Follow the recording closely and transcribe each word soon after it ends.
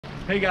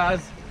Hey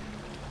guys,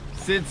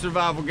 Sid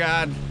Survival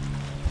Guide.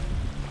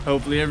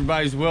 Hopefully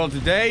everybody's well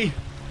today.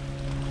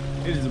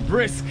 It is a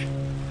brisk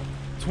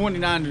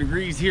 29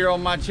 degrees here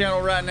on my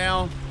channel right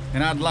now,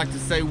 and I'd like to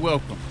say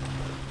welcome.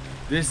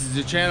 This is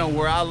a channel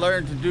where I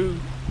learn to do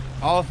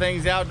all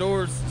things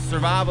outdoors,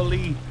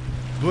 survivally,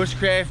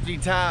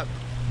 bushcrafty type,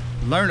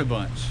 learn a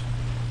bunch.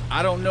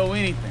 I don't know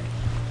anything.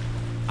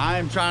 I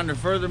am trying to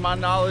further my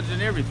knowledge in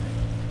everything,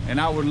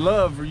 and I would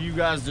love for you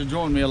guys to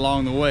join me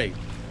along the way.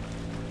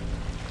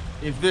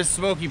 If this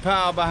smoky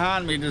pile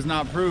behind me does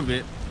not prove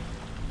it,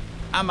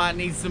 I might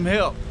need some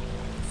help.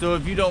 So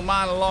if you don't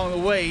mind along the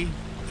way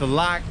to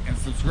like and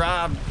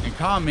subscribe and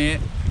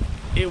comment,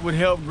 it would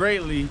help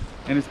greatly.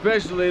 And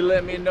especially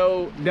let me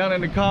know down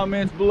in the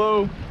comments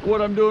below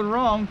what I'm doing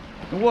wrong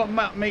and what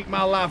might make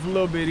my life a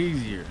little bit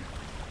easier.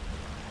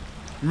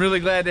 I'm really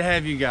glad to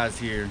have you guys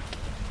here.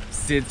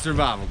 Sid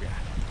Survival Guide.